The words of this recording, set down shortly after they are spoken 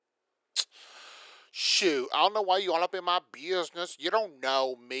Shoot, I don't know why you all up in my business. You don't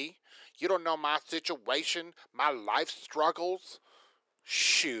know me. You don't know my situation, my life struggles.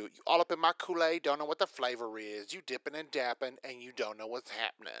 Shoot, you all up in my Kool-Aid, don't know what the flavor is. You dipping and dapping, and you don't know what's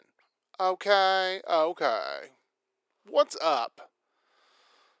happening. Okay. What's up?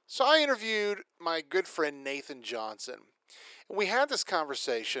 So I interviewed my good friend Nathan Johnson, and we had this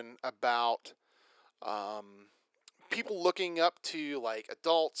conversation about people looking up to like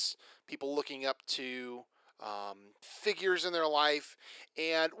adults, people looking up to figures in their life.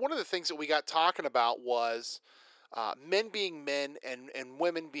 And one of the things that we got talking about was men being men and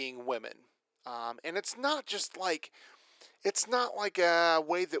women being women. And it's not like a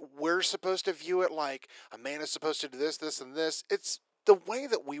way that we're supposed to view it, like a man is supposed to do this, this, and this. It's the way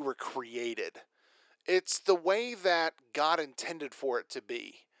that we were created. It's the way that God intended for it to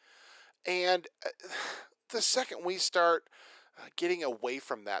be. And the second we start getting away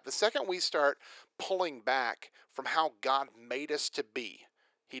from that, the second we start pulling back from how God made us to be,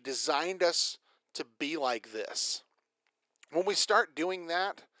 He designed us to be like this. When we start doing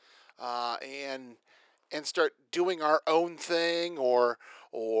that, and start doing our own thing, or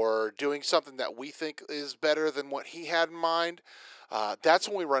doing something that we think is better than what He had in mind, that's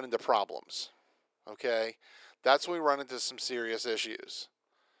when we run into problems. Okay, that's when we run into some serious issues.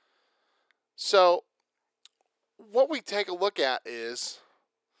 So, what we take a look at is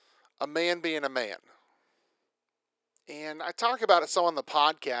a man being a man. And I talk about it some on the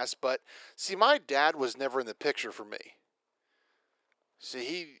podcast, but see, my dad was never in the picture for me.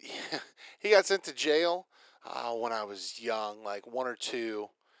 See, he got sent to jail when I was young, like 1 or 2,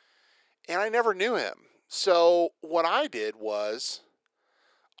 and I never knew him. So what I did was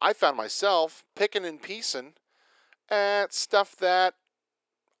I found myself picking and piecing at stuff that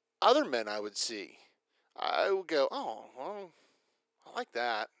other men I would see. I would go, oh, well, I like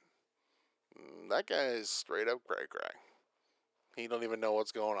that. That guy is straight up cray. He don't even know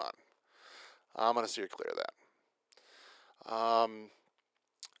what's going on. I'm going to steer clear of that.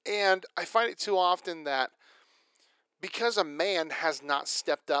 And I find it too often that because a man has not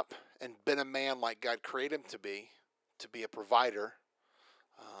stepped up and been a man like God created him to be a provider,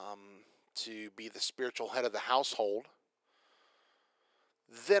 to be the spiritual head of the household,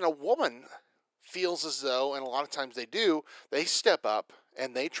 then a woman feels as though, and a lot of times they step up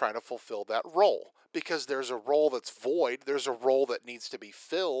and they try to fulfill that role. Because there's a role that's void, there's a role that needs to be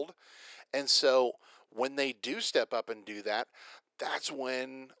filled. And so when they do step up and do that, that's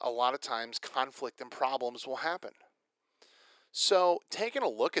when a lot of times conflict and problems will happen. So taking a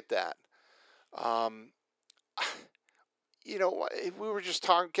look at that, we were just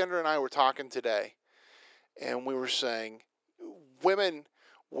talking, Kendra and I were talking today, and we were saying women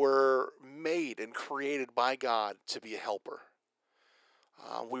were made and created by God to be a helper.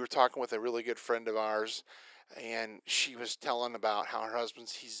 We were talking with a really good friend of ours, and she was telling about how her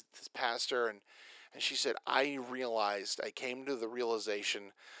he's this pastor, and she said, I came to the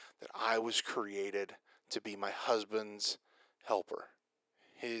realization that I was created to be my husband's helper,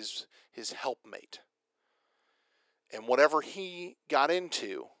 his helpmate. And whatever he got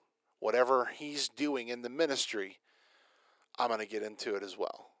into, whatever he's doing in the ministry, I'm going to get into it as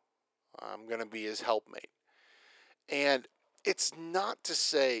well. I'm going to be his helpmate. And it's not to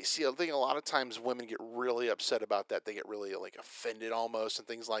say, see, I think a lot of times women get really upset about that. They get really like offended almost and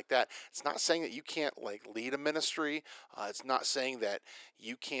things like that. It's not saying that you can't like lead a ministry. It's not saying that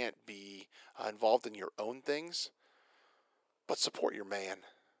you can't be involved in your own things. But support your man.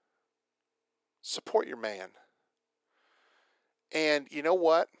 Support your man. And you know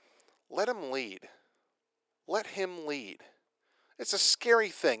what? Let him lead. Let him lead. It's a scary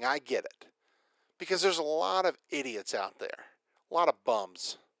thing. I get it. Because there's a lot of idiots out there. A lot of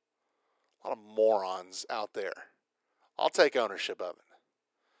bums. A lot of morons out there. I'll take ownership of it.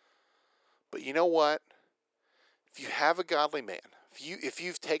 But you know what? If you have a godly man, if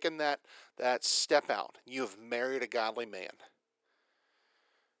you've taken that step out, you have married a godly man,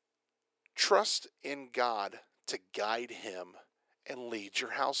 trust in God to guide him and lead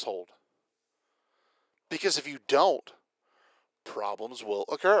your household. Because if you don't, problems will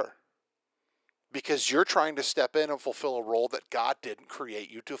occur. Because you're trying to step in and fulfill a role that God didn't create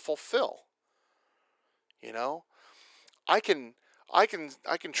you to fulfill. You know, I can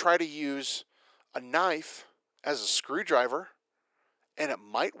try to use a knife as a screwdriver, and it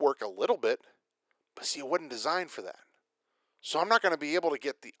might work a little bit, but see, it wasn't designed for that. So I'm not going to be able to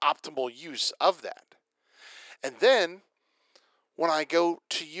get the optimal use of that. And then when I go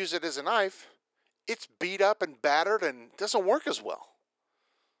to use it as a knife, it's beat up and battered and doesn't work as well.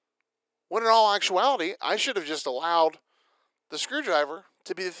 When in all actuality, I should have just allowed the screwdriver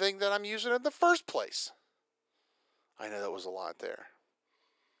to be the thing that I'm using in the first place. I know that was a lot there.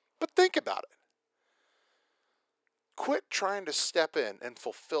 But think about it. Quit trying to step in and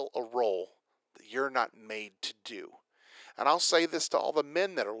fulfill a role that you're not made to do. And I'll say this to all the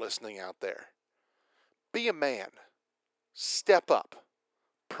men that are listening out there. Be a man. Step up.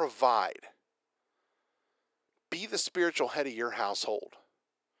 Provide. Be the spiritual head of your household.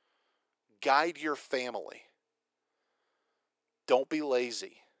 Guide your family. Don't be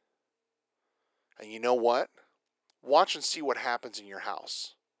lazy. And you know what? Watch and see what happens in your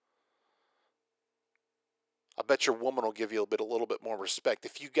house. I bet your woman will give you a little bit more respect.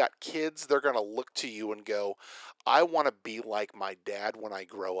 If you got kids, they're going to look to you and go, I want to be like my dad when I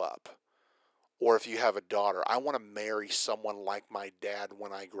grow up. Or if you have a daughter, I want to marry someone like my dad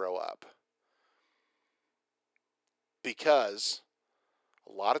when I grow up. Because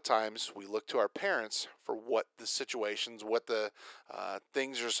a lot of times we look to our parents for what the situations, what the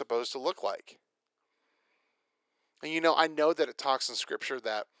things are supposed to look like. And I know that it talks in Scripture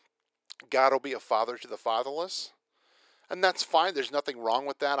that God will be a father to the fatherless. And that's fine. There's nothing wrong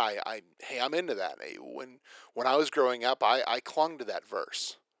with that. Hey, I'm into that. When I was growing up, I clung to that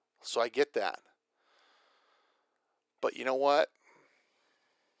verse. So I get that. But you know what?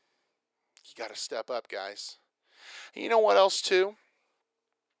 You got to step up, guys. And you know what else, too?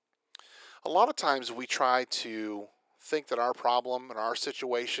 A lot of times we try to think that our problem and our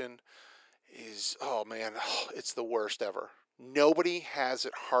situation is, oh man, it's the worst ever. Nobody has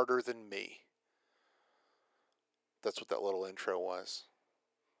it harder than me. That's what that little intro was.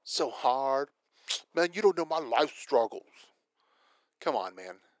 So hard. Man, you don't know my life struggles. Come on,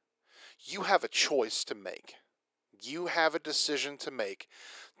 man. You have a choice to make. You have a decision to make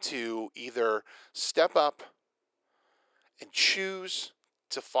to either step up and choose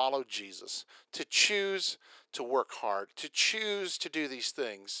to follow Jesus, to choose to work hard, to choose to do these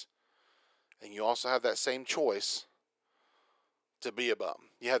things. And you also have that same choice to be a bum.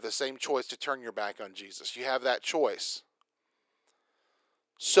 You have the same choice to turn your back on Jesus. You have that choice.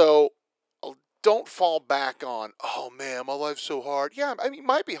 So don't fall back on, oh man, my life's so hard. Yeah, I mean, it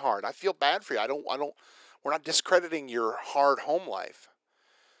might be hard. I feel bad for you. We're not discrediting your hard home life.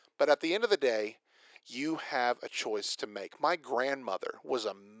 But at the end of the day, you have a choice to make. My grandmother was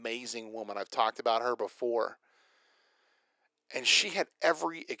an amazing woman. I've talked about her before. And she had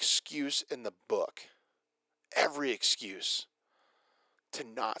every excuse in the book. Every excuse to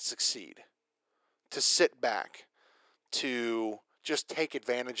not succeed. To sit back. To just take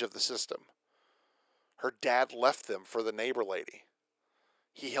advantage of the system. Her dad left them for the neighbor lady.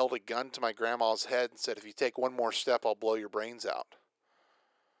 He held a gun to my grandma's head and said, if you take one more step, I'll blow your brains out.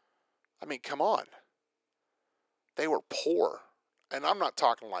 I mean, come on. They were poor. And I'm not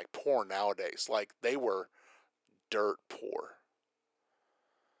talking like poor nowadays. Like they were dirt poor.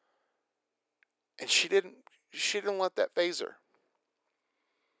 And she didn't let that faze her.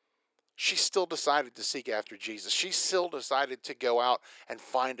 She still decided to seek after Jesus. She still decided to go out and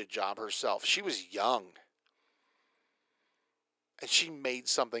find a job herself. She was young. And she made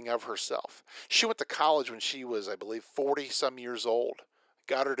something of herself. She went to college when she was, I believe, 40 some years old.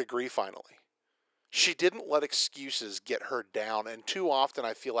 Got her degree finally. She didn't let excuses get her down. And too often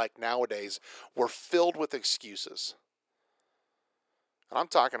I feel like nowadays we're filled with excuses. And I'm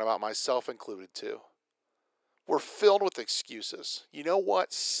talking about myself included too. We're filled with excuses. You know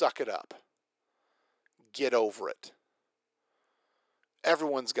what? Suck it up. Get over it.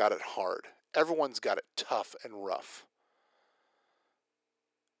 Everyone's got it hard. Everyone's got it tough and rough.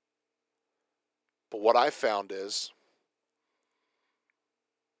 But what I found is,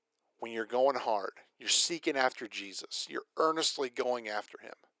 when you're going hard, you're seeking after Jesus, you're earnestly going after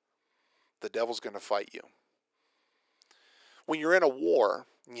him, the devil's going to fight you. When you're in a war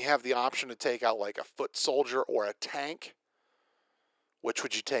and you have the option to take out like a foot soldier or a tank, which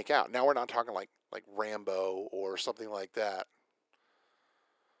would you take out? Now we're not talking like Rambo or something like that.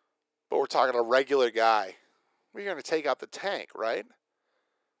 But we're talking a regular guy. You're going to take out the tank, right?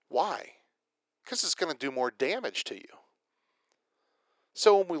 Why? Because it's going to do more damage to you.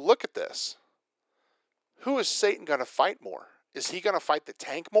 So when we look at this, who is Satan going to fight more? Is he going to fight the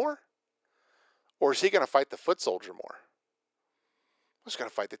tank more? Or is he going to fight the foot soldier more? He's going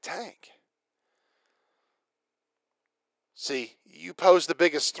to fight the tank. See, you pose the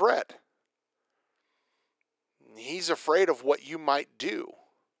biggest threat. He's afraid of what you might do.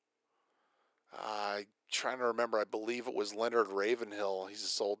 I'm trying to remember, I believe it was Leonard Ravenhill. He's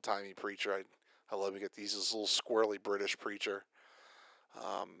this old-timey preacher. I love to get these. This little squirrely British preacher.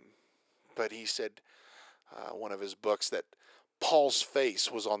 But he said, one of his books, that Paul's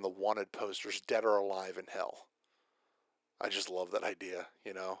face was on the wanted posters, dead or alive in hell. I just love that idea,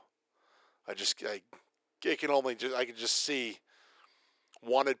 you know. I can just see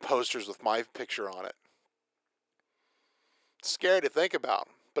wanted posters with my picture on it. It's scary to think about,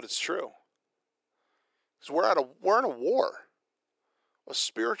 but it's true. Because we're in a war, a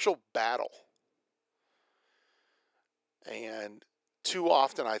spiritual battle. And too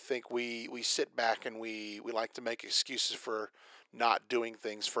often I think we sit back and we like to make excuses for not doing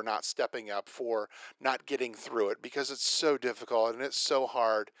things, for not stepping up, for not getting through it, because it's so difficult and it's so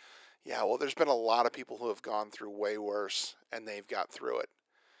hard. Yeah, well, there's been a lot of people who have gone through way worse, and they've got through it.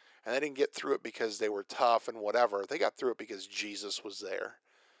 And they didn't get through it because they were tough and whatever. They got through it because Jesus was there.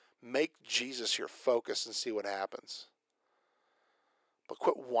 Make Jesus your focus and see what happens. But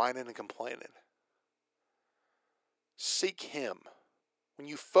quit whining and complaining. Seek Him. When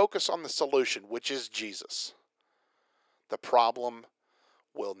you focus on the solution, which is Jesus, the problem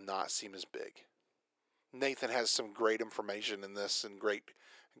will not seem as big. Nathan has some great information in this and great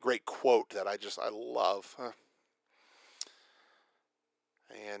quote that I love.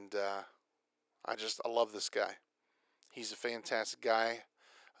 And I love this guy. He's a fantastic guy,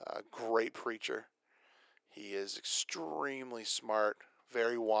 a great preacher. He is extremely smart,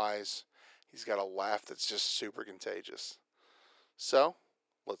 very wise. He's got a laugh that's just super contagious. So,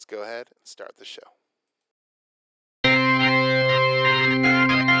 let's go ahead and start the show.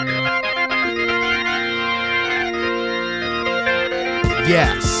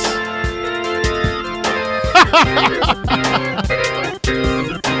 Yes.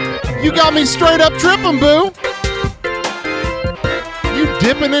 You got me straight up tripping, boo. You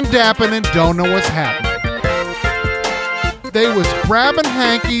dipping and dapping and don't know what's happening. They was grabbing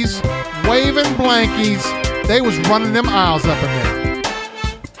hankies, waving blankies. They was running them aisles up in there.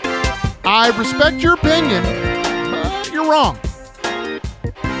 I respect your opinion, but you're wrong.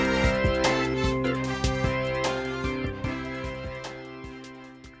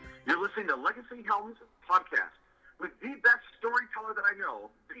 You're listening to Legacy Helms Podcast with the best storyteller that I know,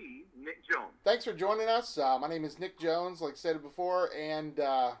 the Nick Jones. Thanks for joining us. My name is Nick Jones, like I said before, and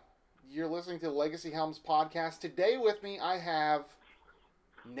you're listening to the Legacy Helms Podcast. Today with me, I have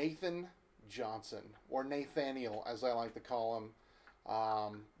Nathan Johnson, or Nathaniel, as I like to call him.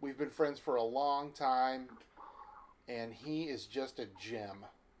 We've been friends for a long time, and he is just a gem.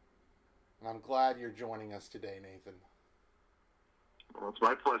 And I'm glad you're joining us today, Nathan. Well, it's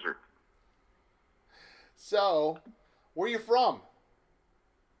my pleasure. So, where are you from?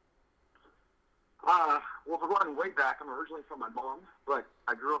 Well, if we're going way back, I'm originally from my mom, but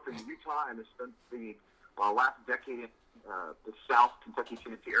I grew up in Utah and I spent the last decade in the South Kentucky,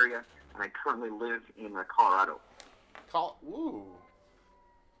 Tennessee area, and I currently live in Colorado. Ooh.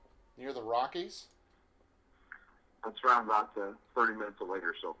 Near the Rockies? That's around about 30 minutes away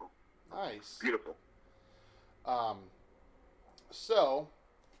or so. Nice. Beautiful. So,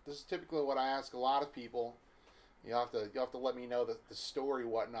 this is typically what I ask a lot of people. You have to let me know the story,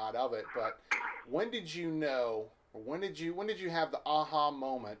 whatnot of it. But when did you know, or when did you have the aha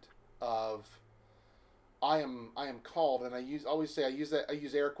moment of I am called? And I use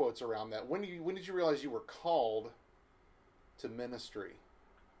air quotes around that. When did you realize you were called to ministry?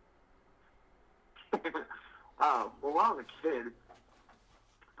 Well, when I was a kid,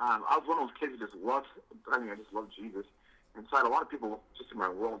 I was one of those kids who just I just loved Jesus. And so I had a lot of people just in my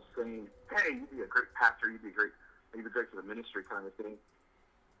world saying, hey, you'd be a great pastor, you'd be great for the ministry kind of thing.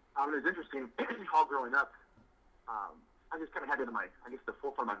 And it was interesting, all growing up, I just kind of had it in the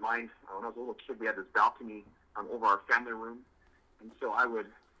forefront of my mind. When I was a little kid, we had this balcony over our family room. And so I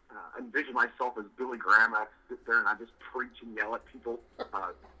would envision myself as Billy Graham. I'd sit there and I'd just preach and yell at people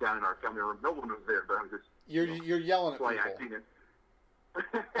down in our family room. No one was there, but I was just... You're yelling at people. I seen it.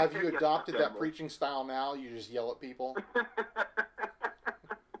 Have you adopted that preaching style now? You just yell at people?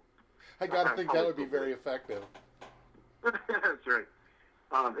 I gotta think that would be very effective. That's right.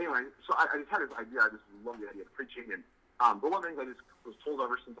 Anyway, so I just had this idea. I just love the idea of preaching. And but one thing I just was told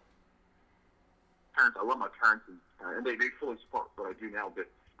ever since parents, I love my parents, and they fully support what I do now. But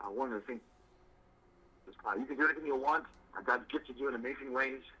one of the things is you can do anything you want. God's gifted you in amazing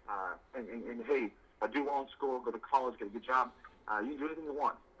ways. And hey, do well in school, go to college, get a good job. You can do anything you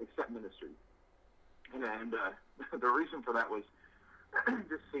want except ministry. And the reason for that was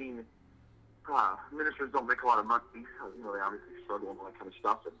just seeing ministers don't make a lot of money. They obviously struggle and all that kind of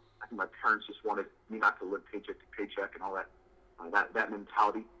stuff. And I think my parents just wanted me not to live paycheck to paycheck and all that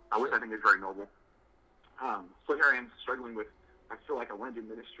mentality, which I think is very noble. So here I am struggling with, I feel like I want to do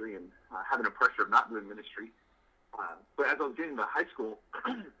ministry and having a pressure of not doing ministry. But as I was getting to high school,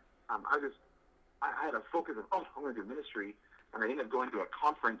 I had a focus of, I'm going to do ministry. And I ended up going to a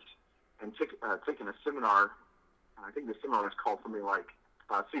conference and taking a seminar I think the seminar was called something like,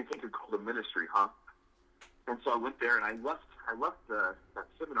 "So you think you're called a ministry, huh?" And so I went there and I left that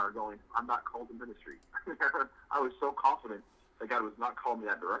seminar going, "I'm not called to ministry." I was so confident that God was not calling me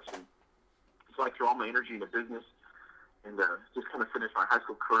that direction. So I threw all my energy into business and just kind of finished my high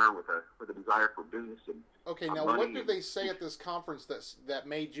school career with a desire for business and Okay, now what money. did they say at this conference that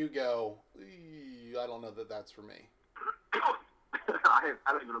made you go, I don't know that that's for me? I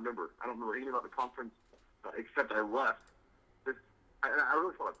don't even remember. I don't remember anything about the conference except I left. This, I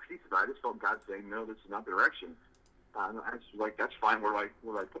really felt a peace about it. I just felt God saying, "No, this is not the direction." And I was like, "That's fine. Where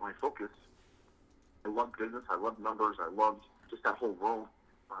do I put my focus?" I love business. I love numbers. I loved just that whole world.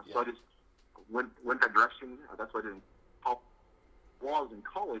 So I just went that direction. That's what I did. While I was in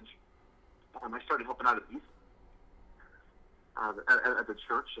college, I started helping out at youth at the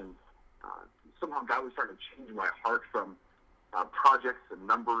church, and somehow God was starting to change my heart from projects and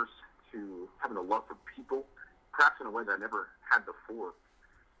numbers to having a love for people, perhaps in a way that I never had before.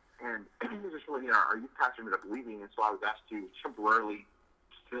 And it was just really neat. Our youth pastor ended up leaving, and so I was asked to temporarily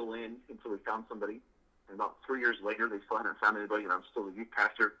fill in until we found somebody. And about 3 years later, they still hadn't found anybody, and I'm still the youth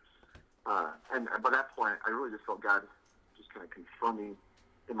pastor. And by that point, I really just felt God just kind of confirming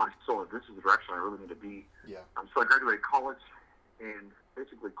in my soul that this is the direction I really need to be. Yeah. So I graduated college and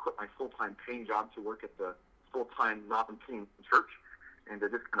basically quit my full-time paying job to work at the full-time non-paying church, and I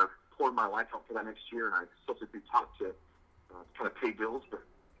just kind of poured my life out for that next year, and I substitute taught to kind of pay bills, but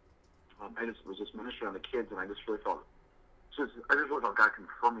I just was just ministering on the kids, and I just really felt I just really felt God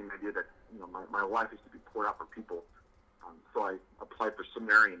confirming the idea that my life is to be poured out for people. So I applied for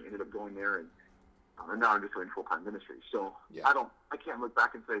seminary and ended up going there, and now I'm just doing full-time ministry. So I can't look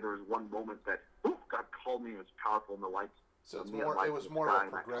back and say there was one moment that God called me and it was powerful in the light. So it was more of a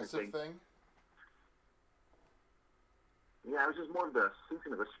progressive thing? Yeah, it was just more of the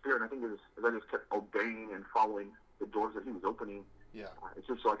syncing of the Spirit. And I think it was, as I just kept obeying and following the doors that He was opening. Yeah. It's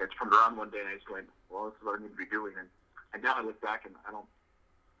just like I turned around one day and I just went, well, this is what I need to be doing. And now I look back and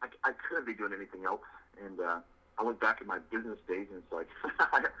I couldn't be doing anything else. And I look back at my business days and it's like,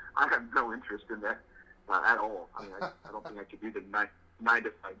 I have no interest in that at all. I mean, I don't think I could do the 9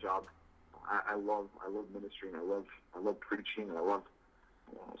 to 5 job. I love ministry, and I love preaching, and I love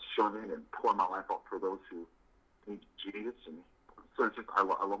serving and pouring my life out for those who need Jesus, and so it's just I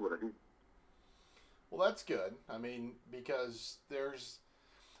love what I do. Well, that's good. I mean, because there's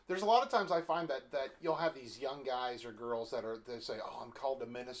a lot of times I find that you'll have these young guys or girls they say, "Oh, I'm called to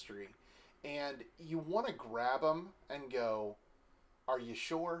ministry," and you want to grab them and go, "Are you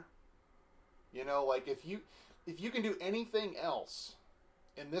sure?" Like if you can do anything else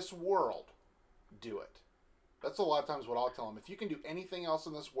in this world, do it. That's a lot of times what I'll tell them. If you can do anything else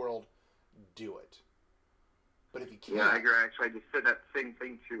in this world, do it. But if you can't... Yeah, I agree. Actually, I just said that same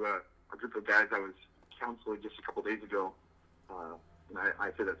thing to a group of guys I was counseling just a couple days ago. And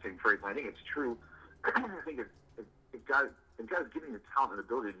I said that same phrase. I think it's true. I think if God's giving you talent and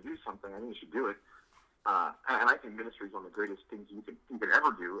ability to do something, I think you should do it. And I think ministry is one of the greatest things you can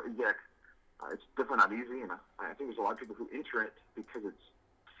ever do. And yet, it's definitely not easy. And I think there's a lot of people who enter it because it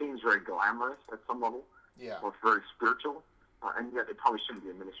seems very glamorous at some level. Yeah. Or it's very spiritual. And yet, it probably shouldn't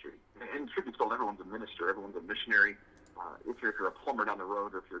be a ministry. And truth be told, everyone's a minister. Everyone's a missionary. If you're a plumber down the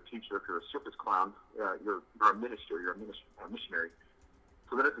road, or if you're a teacher, if you're a circus clown, you're a minister. You're a missionary.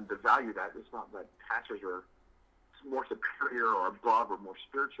 So that doesn't devalue that. It's not that pastors are more superior or above or more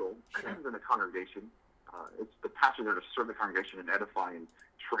spiritual than the congregation. It's the pastors are to serve the congregation and edify and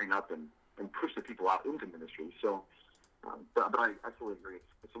train up and push the people out into ministry. So, but I fully agree.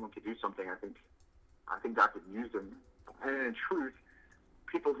 If someone could do something, I think God could use them. And in truth,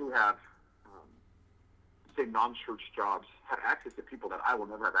 people who have, say, non-church jobs have access to people that I will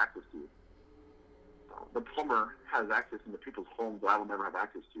never have access to. The plumber has access into people's homes that I will never have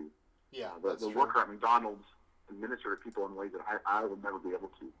access to. Yeah, the worker at McDonald's can minister to people in ways that I will never be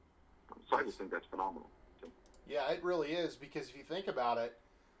able to. So I just think that's phenomenal. So. Yeah, it really is, because if you think about it,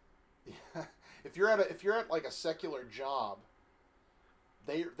 if you're at like a secular job,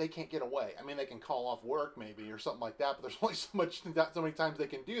 they can't get away. I mean, they can call off work maybe or something like that, but there's only so many times they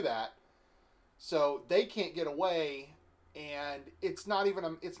can do that. So they can't get away, and it's not even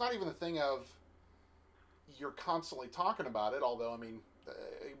a thing of you're constantly talking about it. Although I mean,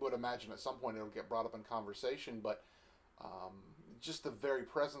 I would imagine at some point it'll get brought up in conversation. But just the very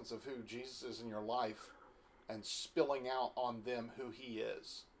presence of who Jesus is in your life and spilling out on them who He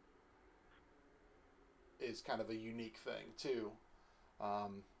is kind of a unique thing too.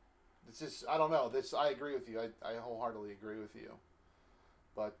 This is, I don't know. I agree with you. I wholeheartedly agree with you.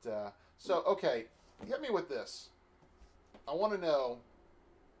 But so okay, hit me with this. I want to know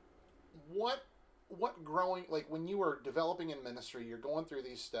what what growing, like when you were developing in ministry, you're going through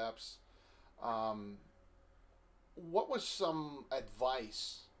these steps. Um, what was some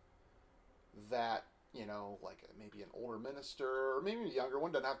advice that, like maybe an older minister or maybe a younger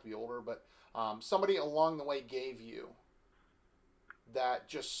one, doesn't have to be older, but somebody along the way gave you that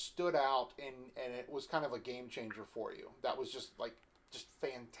just stood out, and it was kind of a game changer for you? That was just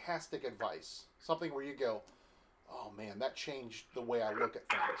fantastic advice. Something where you go, oh man, that changed the way I look at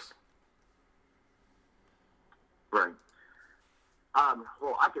things. Right.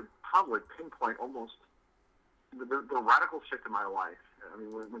 Well, I could probably pinpoint almost the radical shift in my life. I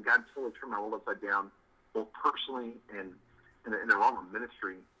mean, when God totally turned my world upside down, both personally and in the realm of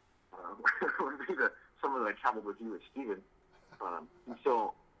ministry, would be some of the I traveled with you with Stephen. And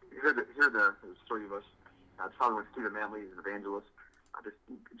so hear the story of us traveling with Stephen Manley, he's an evangelist,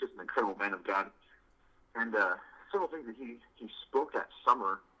 just an incredible man of God. And several things that he spoke that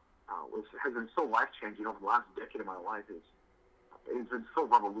summer has been so life changing over the last decade of my life. It's been so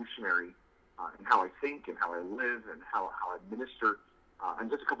revolutionary in how I think and how I live and how I minister. And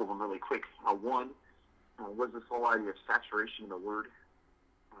just a couple of them really quick. One was this whole idea of saturation in the Word.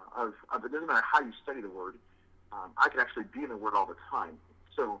 It doesn't matter how you study the Word. I could actually be in the Word all the time.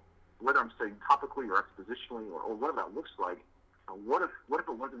 So whether I'm studying topically or expositionally or whatever that looks like, what if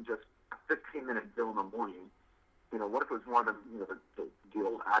it wasn't just a 15-minute bill in the morning? What if it was more than the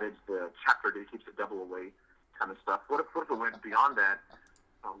old adage, the chapter a day keeps the devil away kind of stuff? What if it went beyond that?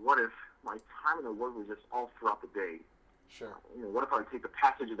 What if my time in the Word was just all throughout the day? Sure. What if I take the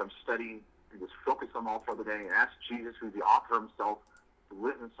passages I'm studying and just focus on them all throughout the day and ask Jesus, who's the author himself, to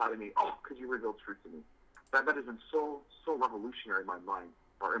live inside of me? Oh, could you reveal truth to me? That has been so revolutionary in my mind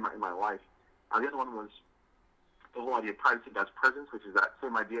or in my life. The other one was the whole idea of privacy in God's presence, which is that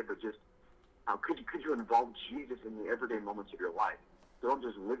same idea, but just could you involve Jesus in the everyday moments of your life? Don't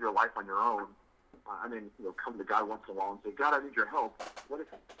just live your life on your own. Come to God once in a while and say, God, I need your help. What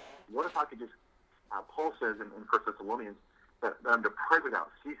if I could just? Paul says in 1 Thessalonians that I'm to pray without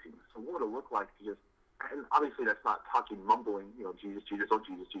ceasing. So what would it look like to just? And obviously that's not talking mumbling. Jesus, Jesus, oh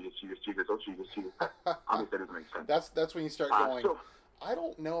Jesus, Jesus, Jesus, Jesus, oh Jesus, Jesus. Obviously that doesn't make sense. That's when you start going. I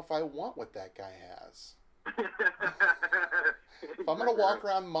don't know if I want what that guy has. If I'm going to walk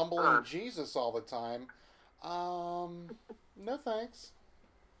around mumbling Jesus all the time, no thanks.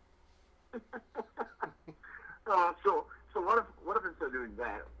 So what if instead of doing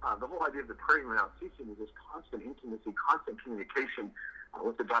that, the whole idea of the praying without ceasing is this constant intimacy, constant communication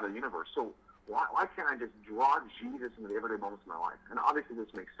with the God of the universe. So why can't I just draw Jesus into the everyday moments of my life? And obviously this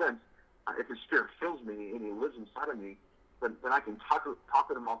makes sense. If His Spirit fills me and He lives inside of me, then I can talk with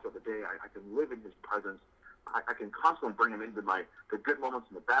Him all throughout the day. I can live in His presence. I can constantly bring Him into the good moments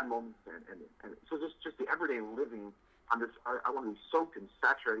and the bad moments, and so just the everyday living. I want to be soaked and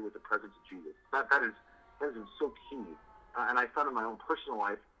saturated with the presence of Jesus. That is so key. And I found in my own personal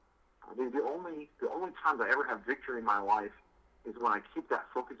life, the only times I ever have victory in my life is when I keep that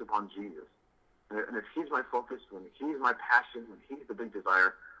focus upon Jesus. And if He's my focus, when He's my passion, when He's the big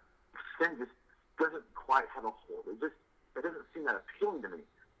desire, sin just doesn't quite have a hold. It doesn't seem that appealing to me.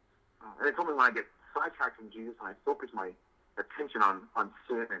 And it's only when I get sidetracked from Jesus and I focus my attention on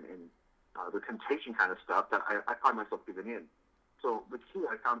sin and the temptation kind of stuff that I find myself giving in. So the key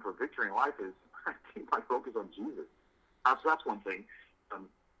I found for victory in life is I keep my focus on Jesus. So that's one thing.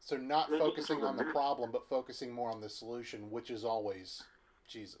 So not focusing on the problem, but focusing more on the solution, which is always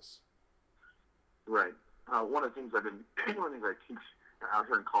Jesus. Right. One of the things I teach out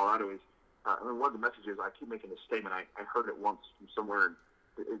here in Colorado is, one of the messages I keep making this statement. I heard it once from somewhere, and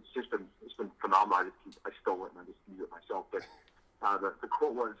it's been phenomenal. I stole it and I just use it myself. But the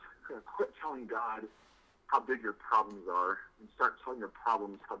quote was, "Quit telling God how big your problems are, and start telling your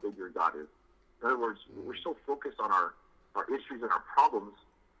problems how big your God is." In other words, we're so focused on our issues and our problems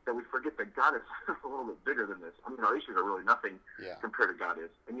that we forget that God is a little bit bigger than this. I mean, our issues are really nothing compared to God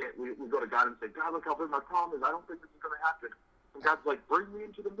is. And yet we go to God and say, God, look how big my problem is. I don't think this is going to happen. And God's like, bring me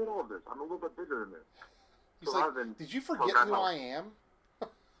into the middle of this. I'm a little bit bigger than this. He's so like, did you forget who I am?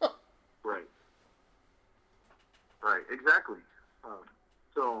 Right. Right, exactly.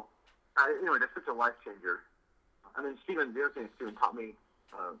 Anyway, that's such a life changer. And then the other thing Stephen taught me,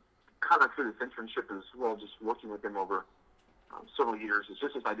 kind of through this internship as well, just working with him over several years, is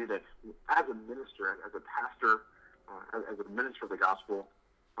just this idea that as a minister, as a pastor, as a minister of the gospel,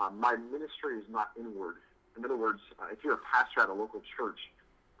 my ministry is not inward. In other words, if you're a pastor at a local church,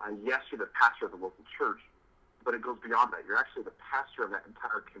 yes, you're the pastor of the local church, but it goes beyond that. You're actually the pastor of that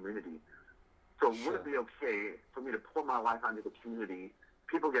entire community. So would it be okay for me to pour my life onto the community,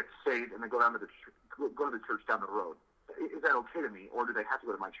 people get saved, and they go to the church down the road? Is that okay to me, or do they have to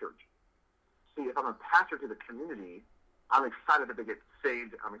go to my church? see, if I'm a pastor to the community, I'm excited that they get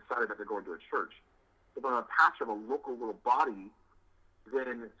saved. I'm excited that they're going to a church. If I'm a pastor of a local little body,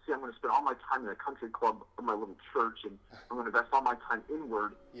 then see, I'm going to spend all my time in a country club or my little church, and I'm going to invest all my time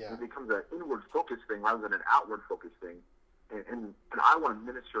inward, and it becomes an inward focus thing rather than an outward focus thing. And I want to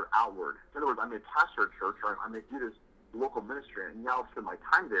minister outward. In other words, I may pastor a church, or I may do this local ministry, and now I'll spend my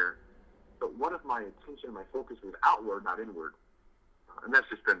time there. But what if my attention and my focus was outward, not inward? And it's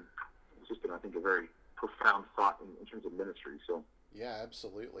just been, I think, a very profound thought in terms of ministry. So yeah,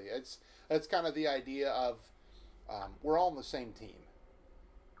 absolutely. It's kind of the idea of we're all on the same team.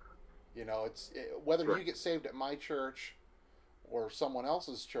 You know, whether sure. you get saved at my church or someone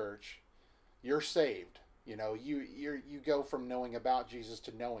else's church, you're saved. You know, you go from knowing about Jesus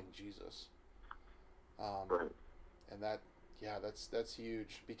to knowing Jesus. Right. And that's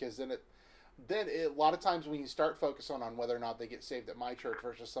huge, because then a lot of times when you start focusing on whether or not they get saved at my church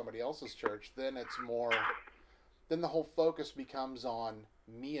versus somebody else's church, then it's more, then the whole focus becomes on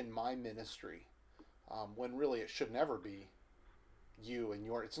me and my ministry, when really it should never be you and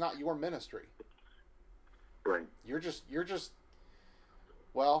it's not your ministry. Right. You're just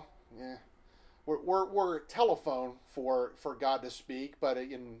well, yeah. We're telephone for God to speak, but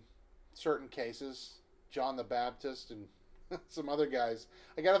in certain cases, John the Baptist and some other guys,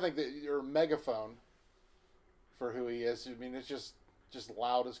 I gotta think that you're a megaphone for who he is. I mean, it's just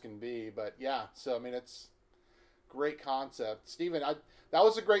loud as can be. But yeah, so I mean, it's great concept, Stephen. That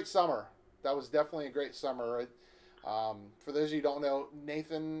was a great summer. That was definitely a great summer. For those of you who don't know,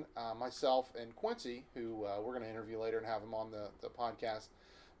 Nathan, myself, and Quincy, who we're going to interview later and have him on the podcast,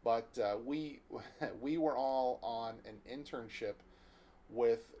 but we were all on an internship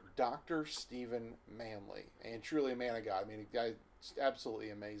with Dr. Stephen Manley, and truly a man of God. I mean, the guy's absolutely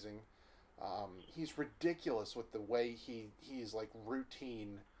amazing. He's ridiculous with the way he's like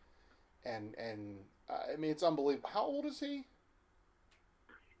routine, and I mean, it's unbelievable. How old is he?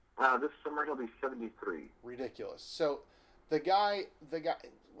 This summer he'll be 73. Ridiculous. So, the guy.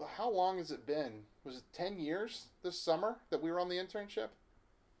 How long has it been? Was it 10 years this summer that we were on the internship?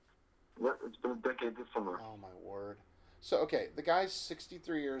 Yep, it's been a decade this summer. Oh my word. So, okay, the guy's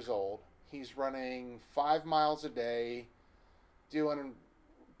 63 years old. He's running 5 miles a day, doing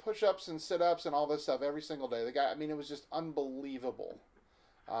push-ups and sit-ups and all this stuff every single day. The guy, I mean, it was just unbelievable.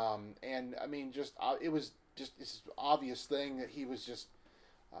 And I mean, it was just this obvious thing that he was just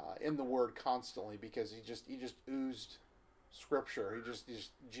in the Word constantly, because he just oozed Scripture.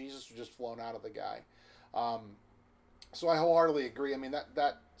 Jesus was just flowing out of the guy. So I wholeheartedly agree. I mean,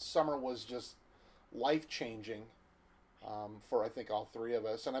 that summer was just life-changing for, I think, all three of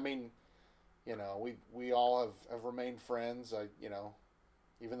us. And I mean, you know, we all have remained friends. You know,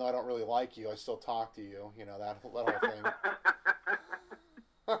 even though I don't really like you, I still talk to you. You know, that whole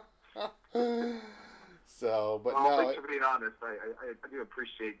thing. So, but well, no. Thanks for being honest. I do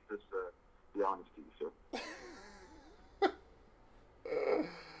appreciate this, the honesty. So.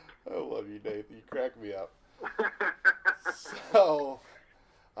 I love you, Nathan. You crack me up. So,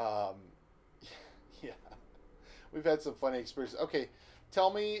 yeah, we've had some funny experiences. Okay,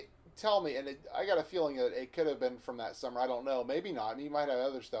 tell me, and I got a feeling that it could have been from that summer. I don't know. Maybe not. I mean, you might have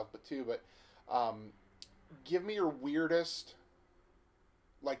other stuff, but give me your weirdest,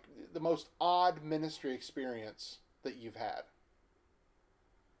 like the most odd ministry experience that you've had.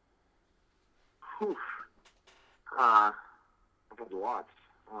 Whew. I've had lots.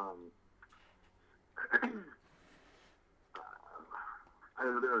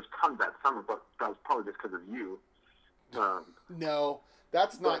 There was tons that summer, but that was probably just because of you. No,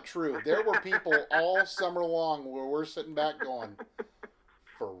 that's not true. There were people all summer long where we're sitting back going,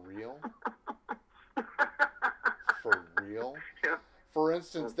 for real? For real? Yeah. For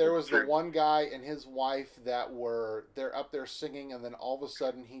instance, there was the one guy and his wife they're up there singing, and then all of a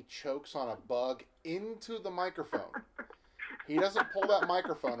sudden he chokes on a bug into the microphone. He doesn't pull that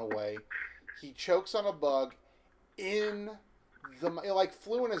microphone away. He chokes on a bug it like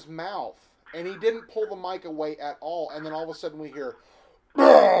flew in his mouth, and he didn't pull the mic away at all. And then all of a sudden we hear,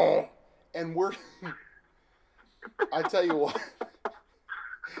 and we're, I tell you what,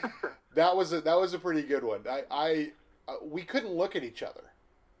 that was a pretty good one. We couldn't look at each other.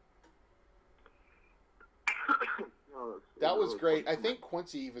 That was great. I think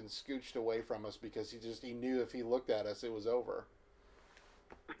Quincy even scooched away from us because he knew if he looked at us, it was over.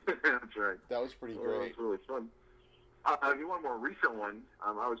 That's right. That was pretty great. That was really fun. One more recent one.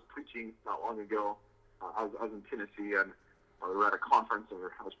 I was preaching not long ago. I was in Tennessee, and we were at a conference, and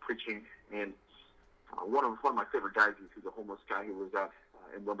I was preaching. And one of my favorite guys, he's a homeless guy who was out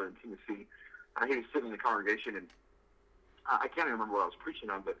in Lebanon, Tennessee. He was sitting in the congregation, and I can't even remember what I was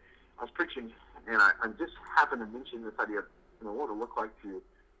preaching on, but I was preaching, and I just happened to mention this idea of, what it would look like to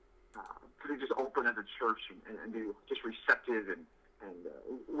be just open as a church and be just receptive, and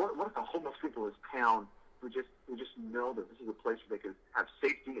what if the homeless people in this town would just know that this is a place where they could have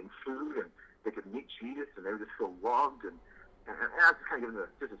safety and food, and they could meet Jesus, and they would just feel loved, and I was kind of giving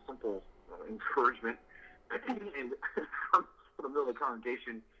just a simple encouragement, and from the middle of the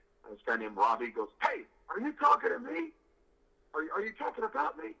congregation, this guy named Robbie goes, "Hey, are you talking to me? Are you talking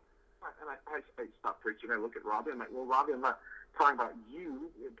about me?" And I stopped preaching. I look at Robbie. I'm like, "Well, Robbie, I'm not talking about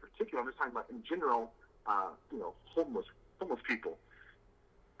you in particular. I'm just talking about in general, homeless people."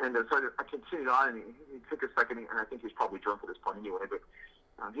 And so I continued on, and he took a second, and I think he's probably drunk at this point anyway. But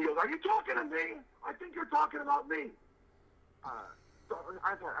he goes, "Are you talking to me? I think you're talking about me." So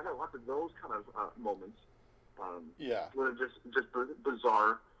I've had lots of those kind of moments. Where just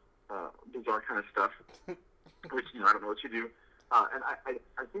bizarre kind of stuff, which I don't know what you do. And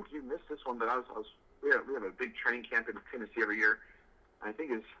I think you missed this one, but we have a big training camp in Tennessee every year. I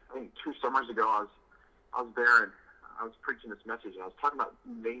think 2 summers ago I was there, and I was preaching this message, and I was talking about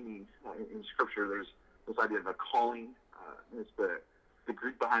naming in Scripture. There's this idea of a calling. It's the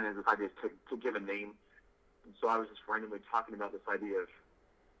Greek behind it is this idea to give a name. And so I was just randomly talking about this idea of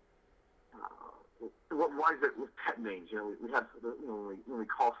why is it with pet names? We have when we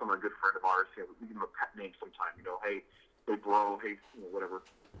call someone a good friend of ours, we give them a pet name sometime. Hey, bro, hey, whatever.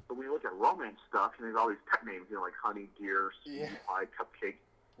 But when you look at romance stuff, there's all these pet names, like honey, dear, sweet pie, cupcake.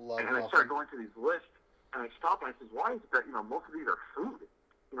 And I started going through these lists, and I stopped and I said, why is it that most of these are food?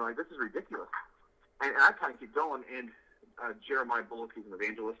 Like, this is ridiculous. And I kind of keep going, and Jeremiah Bullock, who's an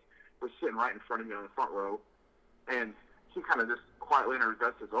evangelist, was sitting right in front of me on the front row, and he kind of just quietly in his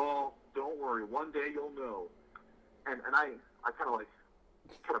vest says, "Oh, don't worry, one day you'll know." And I kind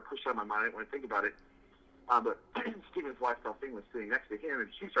of pushed out of my mind when I think about it. But Stephen's wife, Delphine, was sitting next to him, and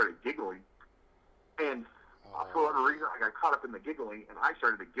she started giggling. And for whatever reason, I got caught up in the giggling, and I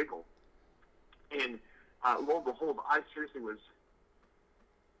started to giggle. And lo and behold, I seriously was.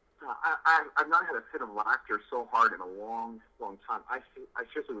 I've not had a fit of laughter so hard in a long, long time. I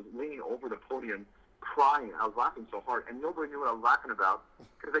seriously was leaning over the podium, crying. I was laughing so hard, and nobody knew what I was laughing about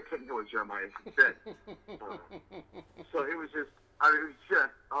because they couldn't hear what Jeremiah said. So it was just, it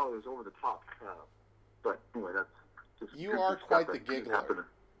was over the top. But anyway, that's just. You are quite the giggler.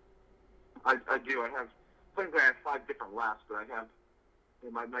 I do. I have 5 different laughs, but I have.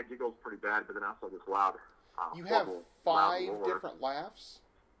 My giggle's pretty bad, but then also this loud. You have 5 different laughs?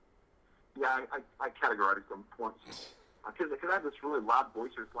 Yeah, I categorized them once. Because I have this really loud,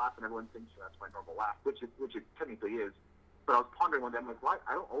 boisterous laugh, and everyone thinks that's my normal laugh, which it technically is. But I was pondering one day, I'm like, why?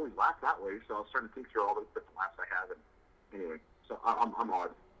 I don't always laugh that way. So I was starting to think through all the different laughs I have, and anyway, so I'm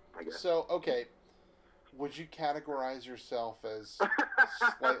odd, I guess. So okay, would you categorize yourself as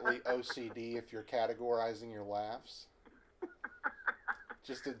slightly OCD if you're categorizing your laughs?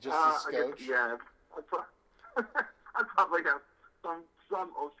 Just a scotch? Yeah, I probably have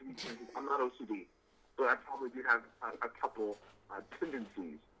some OCD tendencies. I'm not OCD, but I probably do have a couple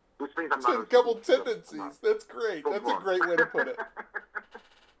tendencies, which means I'm not OCD. A couple tendencies. That's great. That's a great way to put it.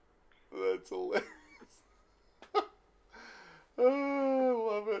 That's hilarious. Oh,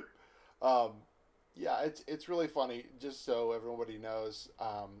 I love it. Yeah, it's really funny. Just so everybody knows,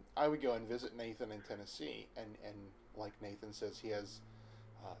 I would go and visit Nathan in Tennessee, and like Nathan says, he has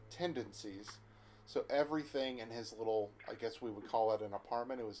tendencies. So everything in his little, I guess we would call it an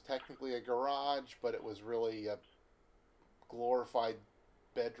apartment. It was technically a garage, but it was really a glorified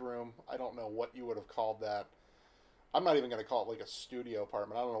bedroom. I don't know what you would have called that. I'm not even going to call it like a studio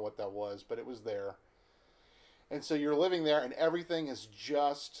apartment. I don't know what that was, but it was there. And so you're living there, and everything is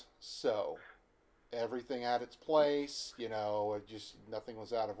just so. Everything at its place, just nothing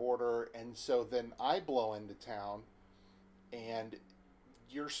was out of order. And so then I blow into town, and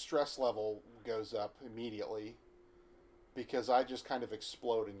your stress level goes up immediately because I just kind of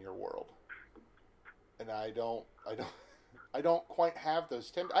explode in your world. And I don't quite have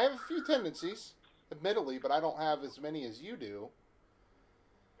those I have a few tendencies, admittedly, but I don't have as many as you do.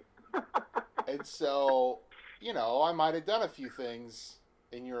 And so, I might have done a few things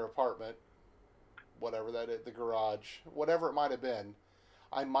in your apartment, whatever that is, the garage, whatever it might have been.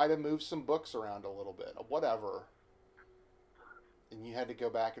 I might have moved some books around a little bit, whatever. And you had to go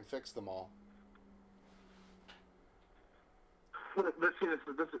back and fix them all. Well, this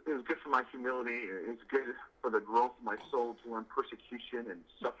is good for my humility. It's good for the growth of my soul to learn persecution and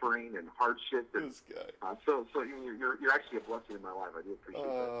suffering and hardship. And, this guy. So you're actually a blessing in my life. I do appreciate that.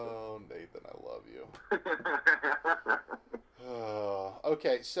 Oh, Nathan, I love you.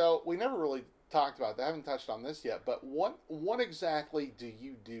 Okay, so we never really talked about that. I haven't touched on this yet, but what exactly do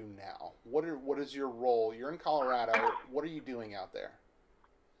you do now? What is your role? You're in Colorado. What are you doing out there?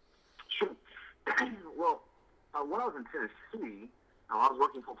 Sure. Well, when I was in Tennessee, I was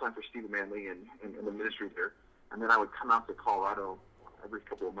working full time for Stephen Manley in the ministry there, and then I would come out to Colorado every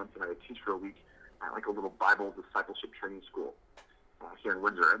couple of months, and I would teach for a week at like a little Bible discipleship training school here in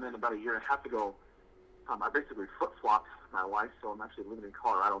Windsor. And then about a year and a half ago, I basically flip flopped my life, so I'm actually living in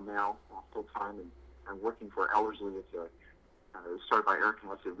Colorado now full time and working for Ellerslie. It was started by Eric and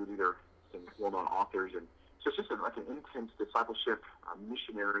Leslie Rudy. They're some well known authors, and so it's just like an intense discipleship,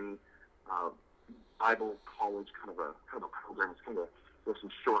 missionary. Bible college kind of a program. It's kind of there's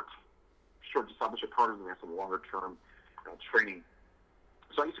some short discipleship programs, and we have some longer term training.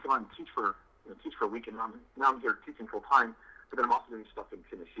 So I used to come out and teach for a week, and now I'm here teaching full time. But then I'm also doing stuff in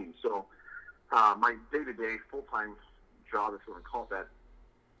Tennessee. So my day to day full time job, if you want to call it that,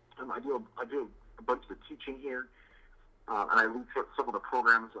 I do a bunch of the teaching here, and I lead several of the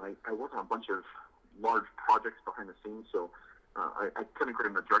programs. I work on a bunch of large projects behind the scenes. So I technically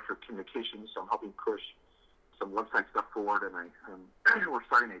am the director of communications, so I'm helping push some website stuff forward, and we're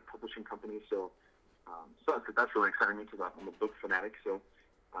starting a publishing company. So that's really exciting me because I'm a book fanatic. So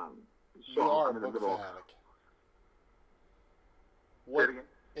you are I'm a in the book middle. Fanatic. Say it again?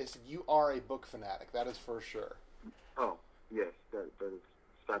 Is you are a book fanatic. That is for sure. Oh yes, that is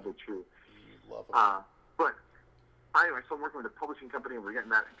sadly true. You love it. But anyway, so I'm working with a publishing company, and we're getting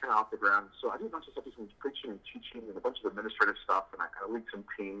that kind of off the ground. So I do a bunch of stuff, some preaching and teaching, and a bunch of administrative stuff, and I lead some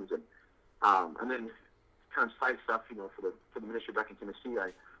teams, and then kind of side stuff, for the ministry back in Tennessee.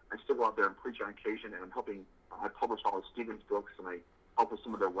 I still go out there and preach on occasion, and I publish all of Stephen's books, and I help with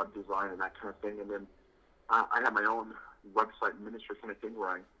some of their web design and that kind of thing. And then I have my own website ministry kind of thing where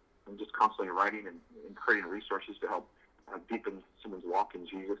I'm just constantly writing and creating resources to help deepen someone's walk in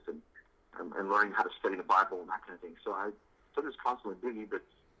Jesus and learning how to study the Bible and that kind of thing. So I'm just constantly busy, but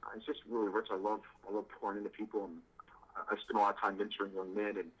it's just really rich. I love pouring into people, and I spend a lot of time mentoring young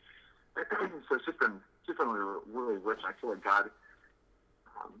men, and so it's just been really, really rich. I feel like God,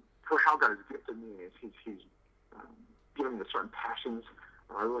 for how God has gifted me, is He's given me certain passions.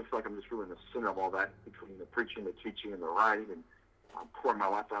 I really feel like I'm just really in the center of all that, between the preaching, the teaching, and the writing, and pouring my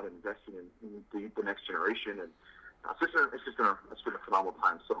life out and investing in the next generation. And it's just been a phenomenal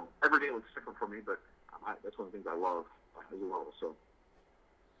time. So every day looks different for me, but that's one of the things I love as well. So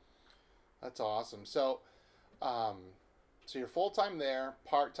that's awesome. So, so you're full time there,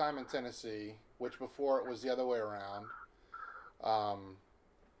 part time in Tennessee, which before it was the other way around.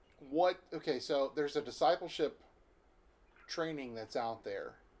 Okay, so there's a discipleship training that's out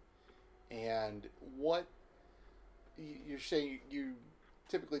there, and what you're saying you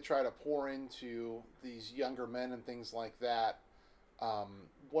typically try to pour into these younger men and things like that.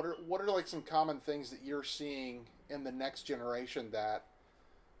 What are like some common things that you're seeing in the next generation that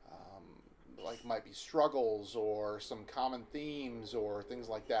like might be struggles or some common themes or things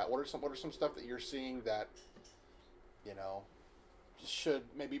like that? What are some stuff that you're seeing that should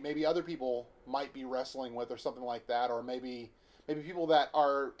maybe other people might be wrestling with or something like that, or maybe people that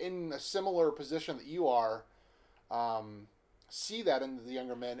are in a similar position that you are see that in the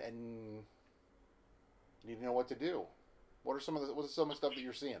younger men and need to know what to do. What's some of the stuff that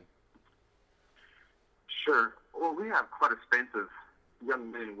you're seeing? Sure. Well, we have quite a span of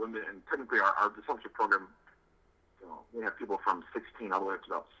young men and women, and technically our discipleship program, we have people from 16 all the way up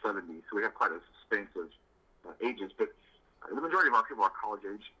to about 70, so we have quite a span of ages, but the majority of our people are college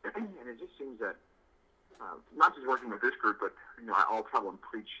age, and it just seems that not just working with this group, but I'll travel and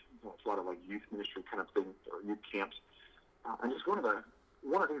preach. It's a lot of like youth ministry kind of thing, or youth camps, and just one of the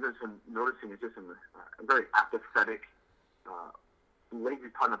things I've been noticing is just a very apathetic, lazy,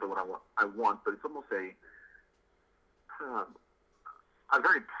 probably not the one I want, but it's almost a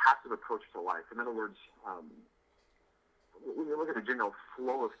very passive approach to life. In other words, when you look at the general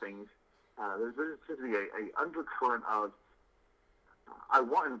flow of things, there seems to be a undercurrent of I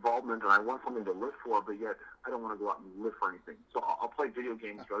want involvement and I want something to live for, but yet I don't want to go out and live for anything. So I'll play video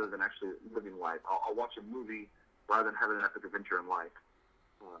games rather than actually living life. I'll watch a movie rather than having an epic adventure in life.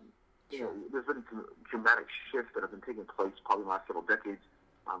 There's been some dramatic shifts that have been taking place probably in the last several decades.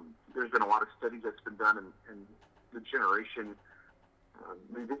 There's been a lot of studies that's been done, and the generation,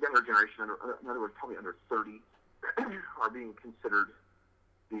 the younger generation, in other words, probably under 30, are being considered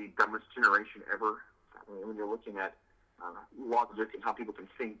the dumbest generation ever. When you're looking at logic and how people can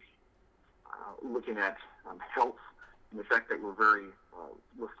think, looking at health and the fact that we're very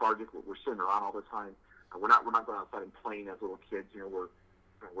lethargic, we're sitting around all the time. We're not going outside and playing as little kids.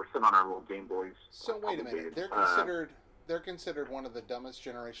 We're sitting on our little Game Boys. So wait a minute, they're they're considered one of the dumbest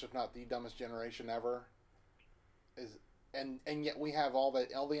generations, if not the dumbest generation ever. Is and yet we have all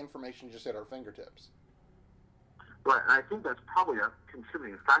the information just at our fingertips. Right, and I think that's probably a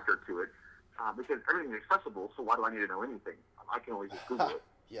contributing factor to it, because everything's accessible. So why do I need to know anything? I can always just Google it.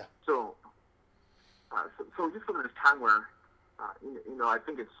 Yeah. So, so we just live in this time where, I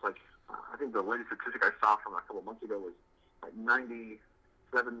think it's like, I think the latest statistic I saw from a couple of months ago was like 95%.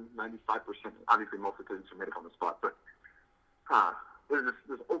 Obviously, most of the students are made up on the spot, but there's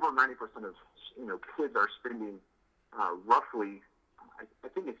over 90% of kids are spending roughly. I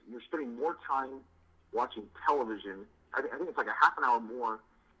think you're spending more time watching television. I think it's like a half an hour more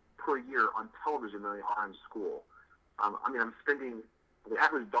per year on television than they are in school. The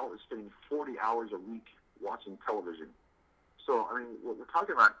average adult is spending 40 hours a week watching television. So, we're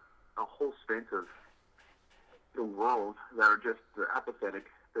talking about a whole stance of the world that are just, they're apathetic.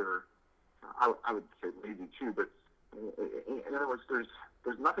 They're, I would say lazy too, but in other words,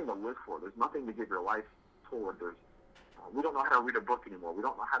 there's nothing to live for. There's nothing to give your life forward. We don't know how to read a book anymore. We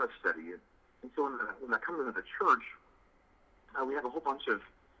don't know how to study it. And so when that comes into the church, we have a whole bunch of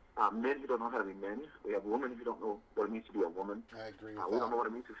men who don't know how to be men. We have women who don't know what it means to be a woman. I agree with we that. don't know what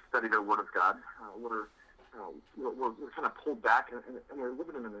it means to study the Word of God. We're kind of pulled back, and we're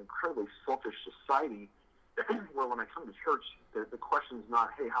living in an incredibly selfish society where when I come to church, the question is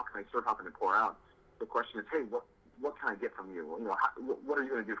not, hey, how can I serve? How can I pour out? The question is, hey, what can I get from you? What are you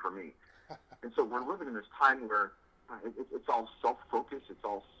going to do for me? And so we're living in this time where it's all self-focused, it's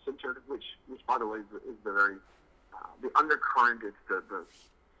all centered, which by the way is the very the undercurrent. It's the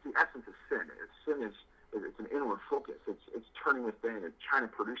essence of sin. Sin is it's an inward focus. It's turning within. It's trying to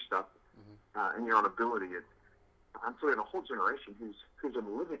produce stuff in your own ability. And so we have a whole generation who's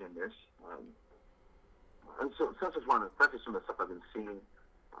been living in this. And so that's just some of the stuff I've been seeing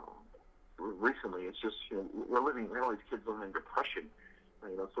recently. It's just we have all these kids living in depression.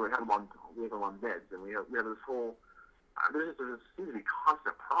 So we have them on meds, and we have this whole. There seems to be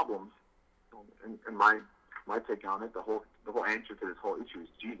constant problems, and my take on it, the whole answer to this whole issue is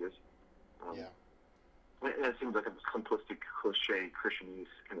Jesus. Yeah. And it seems like a simplistic, cliche,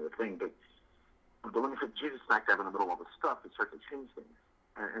 Christianese kind of a thing, but when you put Jesus smack dab in the middle of all this stuff, it starts to change things.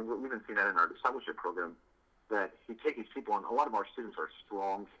 And we've been seeing that in our discipleship program, that you take these people, and a lot of our students are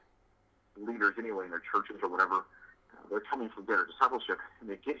strong leaders anyway in their churches or whatever. They're coming from their discipleship, and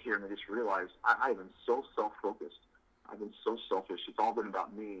they get here and they just realize, I've been so self-focused. I've been so selfish. It's all been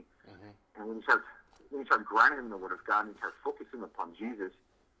about me. Mm-hmm. And when you start grinding in the Word of God and you start focusing upon Jesus,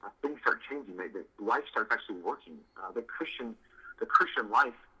 things start changing. Life starts actually working. The Christian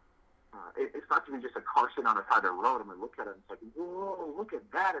life, it's not to be just a car sitting on the side of the road and we look at it and it's like, whoa, look at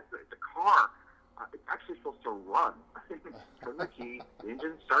that. It's a car. It's actually supposed to run. Turn the key, the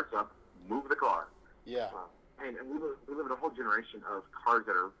engine starts up, move the car. Yeah. And we live in a whole generation of cars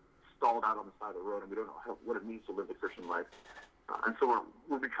that are stalled out on the side of the road, and we don't know what it means to live the Christian life. And so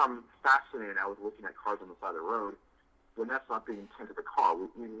we've become fascinated now with looking at cars on the side of the road when that's not the intent of the car.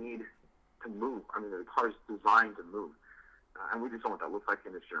 We need to move. The car is designed to move. And we just don't know what that looks like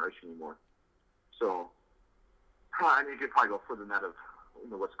in this generation anymore. So, you could probably go further than that of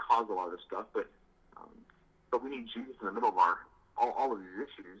what's caused a lot of this stuff, but we need Jesus in the middle of all of these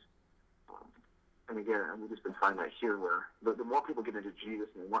issues. And again, we've just been finding that here, where the more people get into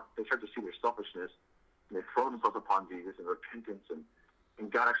Jesus and they start to see their selfishness, and they throw themselves upon Jesus and repentance, and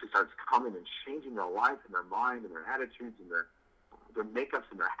God actually starts coming and changing their life and their mind and their attitudes and their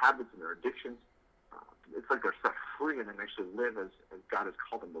makeups and their habits and their addictions. It's like they're set free and they can actually live as God has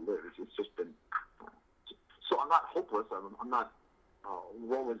called them to live. It's just been so. I'm not hopeless. I'm not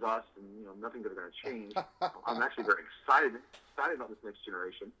woe is us and nothing's ever going to change. I'm actually very excited about this next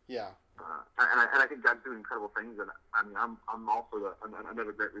generation. Yeah. And I think God's doing incredible things. And I'm all for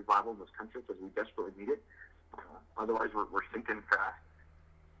another great revival in this country because we desperately need it. Otherwise, we're sinking fast.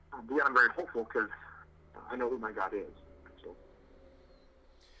 But yeah, I'm very hopeful because I know who my God is. So.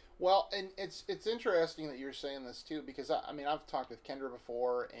 Well, and it's interesting that you're saying this too, because I've talked with Kendra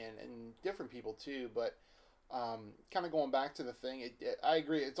before and different people too, but kind of going back to the thing, I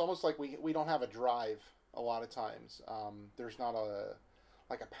agree. It's almost like we don't have a drive a lot of times. There's not a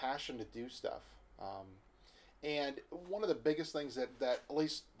passion to do stuff. And one of the biggest things that at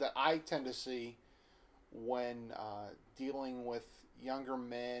least that I tend to see when dealing with younger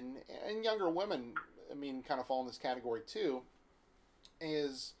men and younger women, kind of fall in this category too,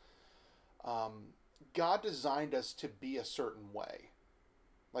 is God designed us to be a certain way.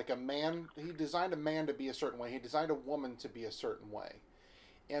 Like a man, he designed a man to be a certain way. He designed a woman to be a certain way.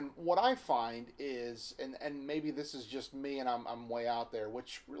 And what I find is, and maybe this is just me and I'm way out there,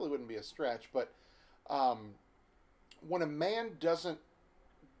 which really wouldn't be a stretch, but when a man doesn't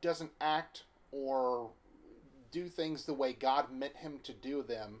act or do things the way God meant him to do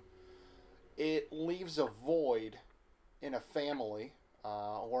them, it leaves a void in a family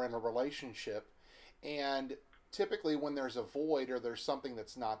or in a relationship. And typically, when there's a void or there's something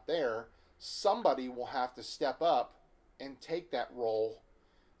that's not there, somebody will have to step up and take that role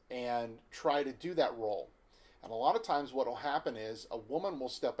and try to do that role. And a lot of times, what will happen is a woman will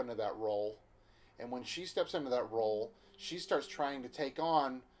step into that role. And when she steps into that role, she starts trying to take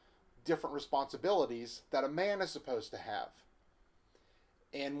on different responsibilities that a man is supposed to have.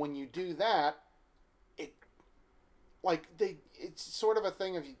 And when you do that, it it's sort of a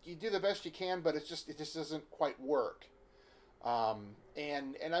thing of you do the best you can, but it just doesn't quite work. And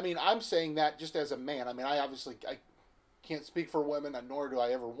I mean, I'm saying that just as a man. I mean, I can't speak for women, nor do I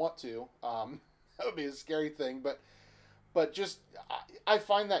ever want to. That would be a scary thing, but just I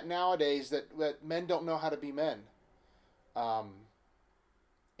find that nowadays that men don't know how to be men, um,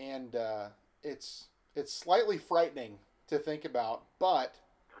 and it's slightly frightening to think about, but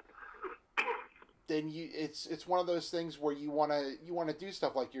then it's one of those things where you want to do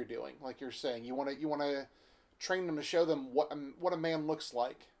stuff like you're doing, like you're saying. You want to train them to show them what a man looks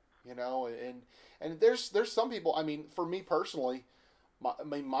like, and there's some people. I mean, for me personally,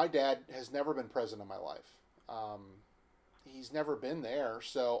 my dad has never been present in my life. He's never been there,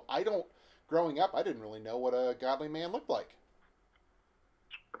 so I don't. Growing up, I didn't really know what a godly man looked like.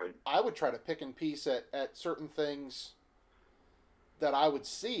 Right. I would try to pick and piece at certain things that I would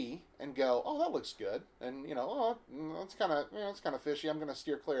see and go, "Oh, that looks good," and "Oh, that's kind of fishy. I'm going to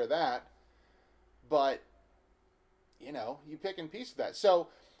steer clear of that." But you pick and piece of that. So,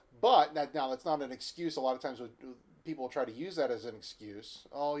 but now that's not an excuse. A lot of times, people try to use that as an excuse.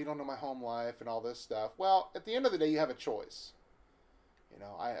 Oh, you don't know my home life and all this stuff. Well, at the end of the day, you have a choice.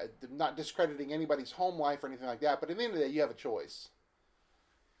 I'm not discrediting anybody's home life or anything like that, but at the end of the day, you have a choice,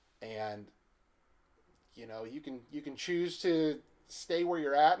 and you can choose to stay where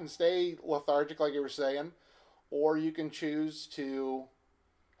you're at and stay lethargic, like you were saying, or you can choose to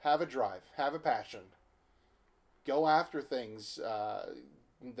have a drive, have a passion, go after things.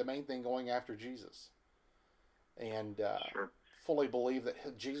 The main thing, going after Jesus, and Sure. fully believe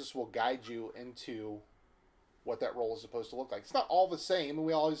that Jesus will guide you into what that role is supposed to look like. It's not all the same, and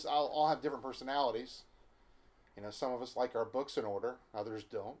we all have different personalities. Some of us like our books in order, others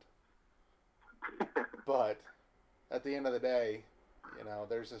don't. But at the end of the day,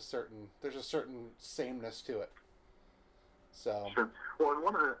 there's a certain sameness to it. So Sure. Well, and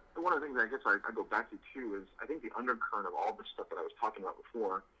one of the things I guess I go back to too is I think the undercurrent of all the stuff that I was talking about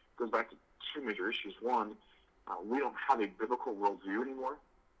before goes back to two major issues. One, we don't have a biblical worldview anymore.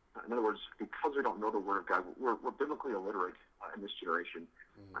 In other words, because we don't know the Word of God, we're biblically illiterate in this generation.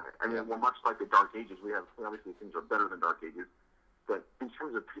 I mean, we're much like the Dark Ages. We obviously things are better than Dark Ages, but in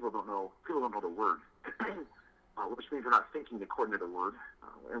terms of people don't know the Word, which means we're not thinking according to the Word,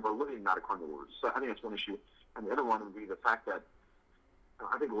 and we're living not according to the Word. So I think that's one issue. And the other one would be the fact that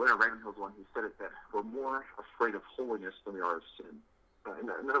I think Larry Ravenhill's one who said it, that we're more afraid of holiness than we are of sin.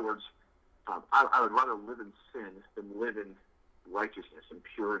 In other words, I would rather live in sin than live in righteousness and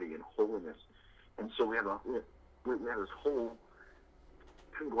purity and holiness. And so we have this whole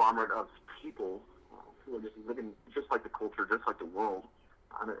conglomerate of people who are just living just like the culture, just like the world.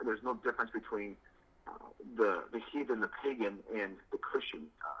 There's no difference between the heathen, the pagan, and the Christian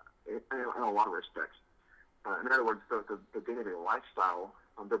in a lot of respects. In other words, the day-to-day lifestyle,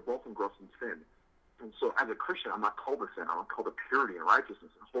 they're both engrossed in sin. And so as a Christian, I'm not called to sin. I'm called to purity and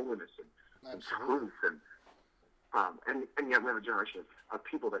righteousness and holiness and truth. And yet we have a generation of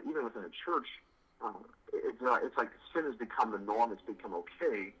people that even within a church, it's like sin has become the norm. It's become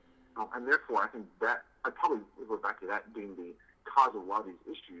okay. And therefore, I think that I probably go back to that being the cause of a lot of these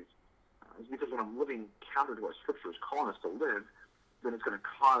issues. Is because when I'm living counter to what Scripture is calling us to live, then it's going to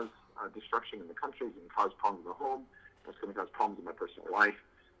cause destruction in the country. It's going to cause problems in the home. It's going to cause problems in my personal life.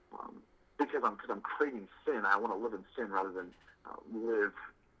 Because I'm craving sin, I want to live in sin rather than live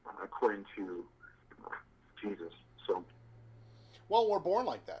according to Jesus. So, well, we're born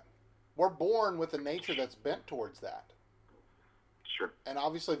like that. We're born with a nature that's bent towards that. Sure. And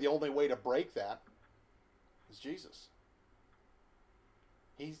obviously, the only way to break that is Jesus.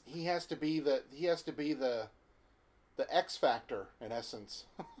 He has to be the X factor in essence.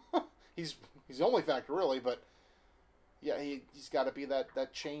 he's the only factor really, but yeah, he's got to be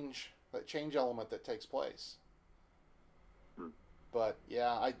that change element that takes place. But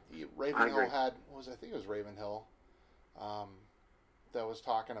yeah, Ravenhill had I think it was Ravenhill, that was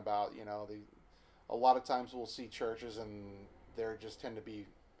talking about a lot of times we'll see churches and there just tend to be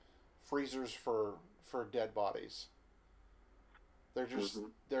freezers for dead bodies. They're just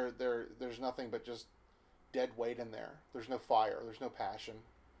there's nothing but just dead weight in there. There's no fire. There's no passion.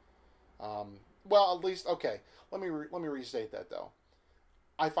 Well, at least okay. Let me restate that though.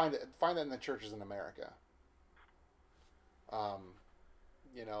 I find that in the churches in America.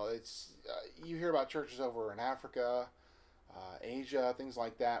 It's you hear about churches over in Africa, Asia, things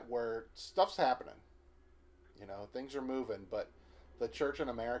like that, where stuff's happening. Things are moving, but the church in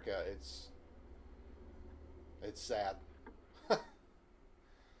America, it's sad.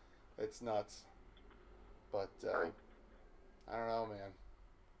 It's nuts. But I don't know, man.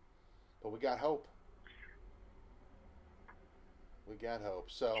 But we got hope. We got hope.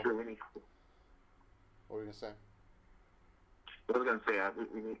 So, what were you gonna say? I was gonna say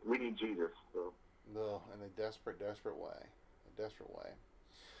we need Jesus. So. No, in a desperate way.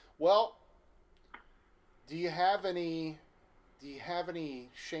 Well, do you have any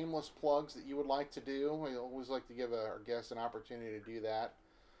shameless plugs that you would like to do? We always like to give our guests an opportunity to do that.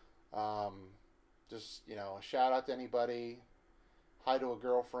 Just a shout out to anybody, hi to a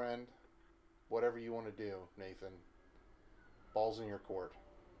girlfriend, whatever you want to do, Nathan. Ball's in your court.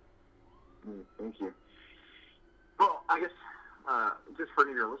 Thank you. Well, I guess just for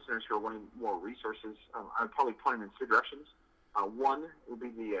any of your listeners who are wanting more resources, I'd probably point them in two directions. One would be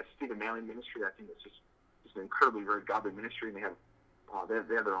the Stephen Manley Ministry. I think it's just an incredibly very godly ministry, and they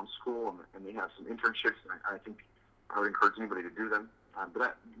have their own school and they have some internships. And I think I would encourage anybody to do them.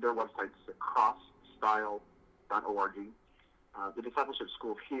 But their website's crossstyle.org. The discipleship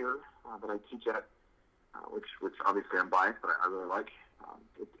school here that I teach at, which obviously I'm biased, but I really like.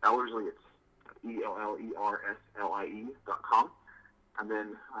 It's Ellerslie. It's ELLERSLIE.com. And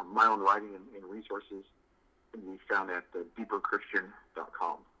then my own writing and resources can be found at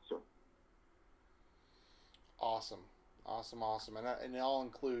deeperchristian.com. So awesome, and I'll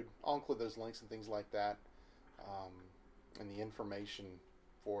include those links and things like that, and the information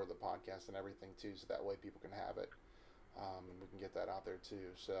for the podcast and everything too, so that way people can have it, and we can get that out there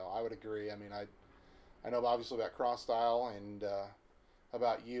too. So I would agree. I mean, I know obviously about Cross Style and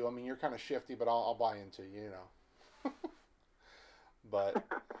about you. I mean, you're kind of shifty, but I'll buy into you, But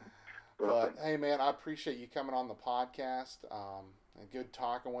hey, man, I appreciate you coming on the podcast. And good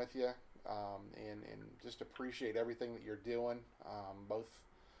talking with you. And just appreciate everything that you're doing. Both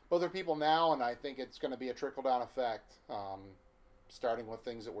are people now, and I think it's going to be a trickle down effect. Starting with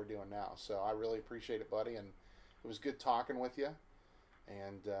things that we're doing now. So I really appreciate it, buddy. And it was good talking with you.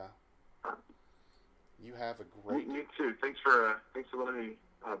 And you have a great. You too. Thanks for letting me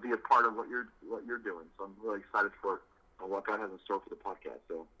be a part of what you're doing. So I'm really excited for what God has in store for the podcast.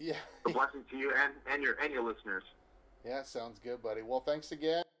 So yeah, a blessing to you and your listeners. Yeah, sounds good, buddy. Well, thanks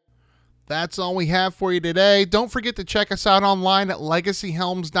again. That's all we have for you today. Don't forget to check us out online at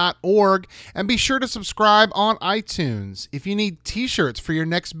legacyhelms.org and be sure to subscribe on iTunes. If you need t-shirts for your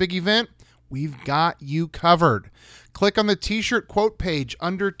next big event, we've got you covered. Click on the t-shirt quote page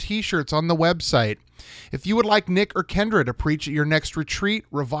under t-shirts on the website. If you would like Nick or Kendra to preach at your next retreat,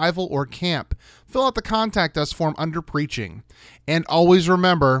 revival, or camp, fill out the contact us form under preaching. And always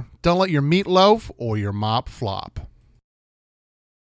remember, don't let your meat loaf or your mop flop.